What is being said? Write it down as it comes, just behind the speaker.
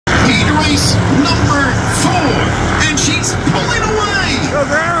race number 4, and she's pulling away. Go,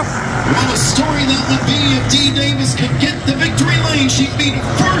 girl. What a story that would be if Dee Davis could get the victory lane. She'd be the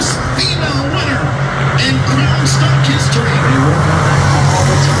first female winner in Crown Stock history.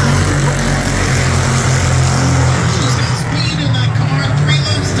 She's got speed in that car, 3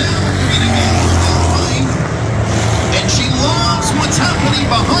 laps down, 3 to go on the lane. And she loves what's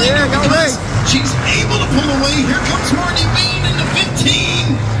happening behind her because she's able to pull away. Here comes Marty Bean in the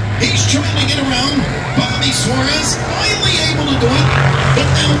 15. He's trying to get around Bobby Suarez, finally able to do it, but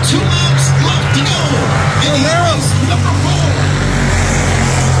now 2 laps left to go. And here's number 4.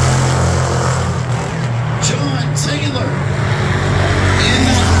 John Taylor in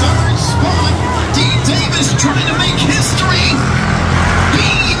the 3rd spot. Dee Davis trying to make history.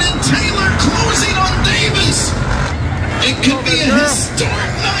 Bean and Taylor closing on Davis. It could be a historic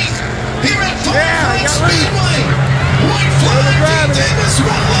night here at Five Speedway. White flag, Dee Davis 1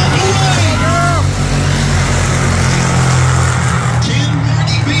 lap away. Can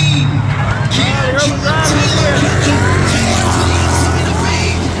Marty Bean, can John Taylor catch him? Taylor to the inside of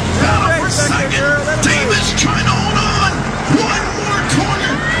Bean. Battle for second. Davis trying to hold on. 1 more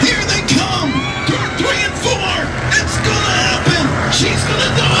corner. Here they come. Turn 3 and 4. It's gonna happen. She's gonna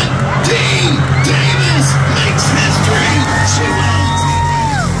do it. Dee Davis makes history. She wins.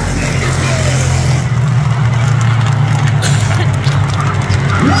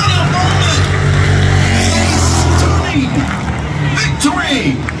 What a moment! Stunning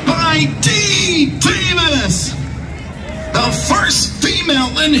victory by Dee Davis, the first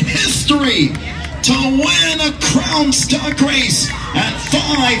female in history to win a Crown Stock race at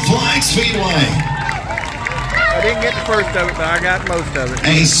Five Flags Speedway. I didn't get the first of it, but I got most of it.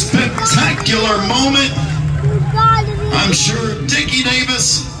 A spectacular moment. I'm sure Dickie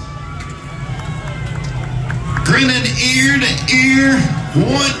Davis grinning ear to ear.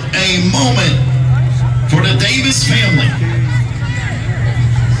 What a moment for the Davis family.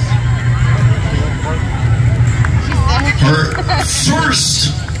 Her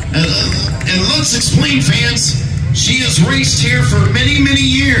first, and let's explain, fans, she has raced here for many, many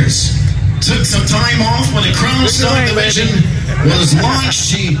years. Took some time off when the Crown Stock division was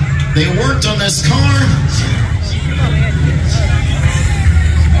launched. They worked on this car.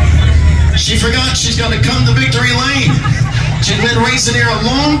 She forgot she's got to come to victory lane. She's been racing here a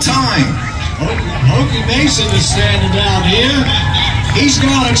long time. Okie Mason is standing down here. He's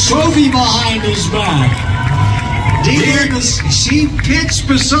got a trophy behind his back. Dee Davis, she pits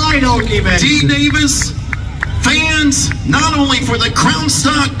beside Okie Mason. Dee Davis, fans, not only for the Crown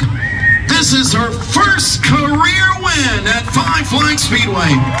Stock, this is her first career win at Five Flags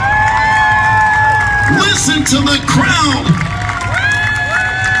Speedway. Listen to the crowd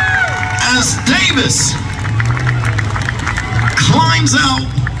as Davis climbs out.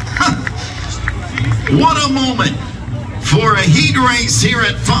 What a moment for a heat race here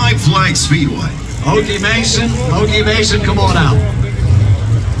at Five Flags Speedway. Okie Mason, come on out.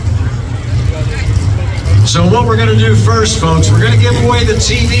 So what we're going to do first, folks, we're going to give away the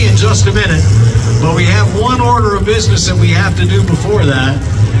TV in just a minute, but we have one order of business that we have to do before that.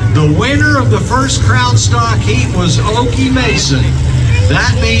 The winner of the first Crown Stock heat was Okie Mason.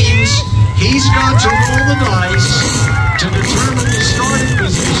 That means he's got to roll the dice to determine the starting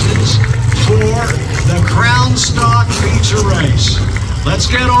positions for the Crown Stock feature race. Let's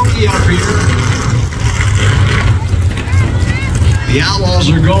get Okie up here. The Outlaws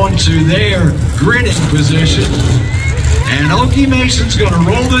are going to their gridding position, and Okie Mason's going to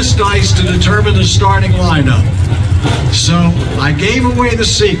roll this dice to determine the starting lineup. So I gave away the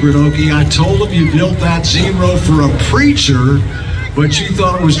secret, Okie. I told him you built that zero for a preacher, but you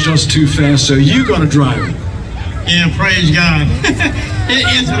thought it was just too fast, so you're going to drive it. Yeah, praise God.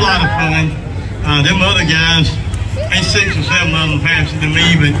 It's a lot of fun. Them other guys, they 6 or 7 of them faster than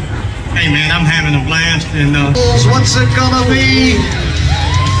me, but hey man, I'm having a blast. And what's it gonna be?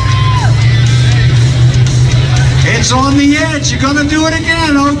 It's on the edge. You're gonna do it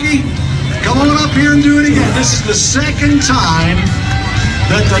again, Okie. Come on up here and do it again. This is the second time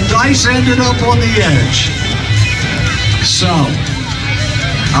that the dice ended up on the edge. So,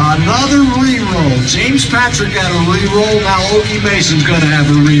 another re-roll. James Patrick had a re-roll. Now Okie Mason's gonna have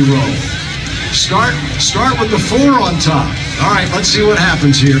a re-roll. Start with the 4 on top. All right, let's see what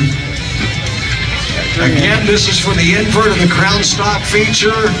happens here. Again, this is for the invert of the Crown Stock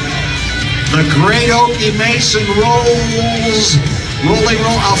feature. The great Okie Mason rolling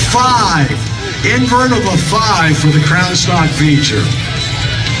roll, a 5. Invert of a 5 for the Crown Stock feature.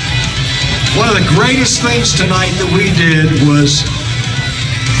 One of the greatest things tonight that we did was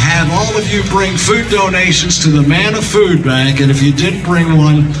have all of you bring food donations to the Man of Food Bank, and if you didn't bring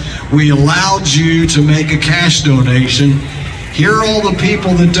one, we allowed you to make a cash donation. Here are all the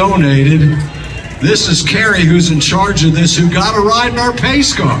people that donated. This is Carrie, who's in charge of this, who got a ride in our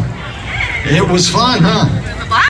pace car. It was fun, huh?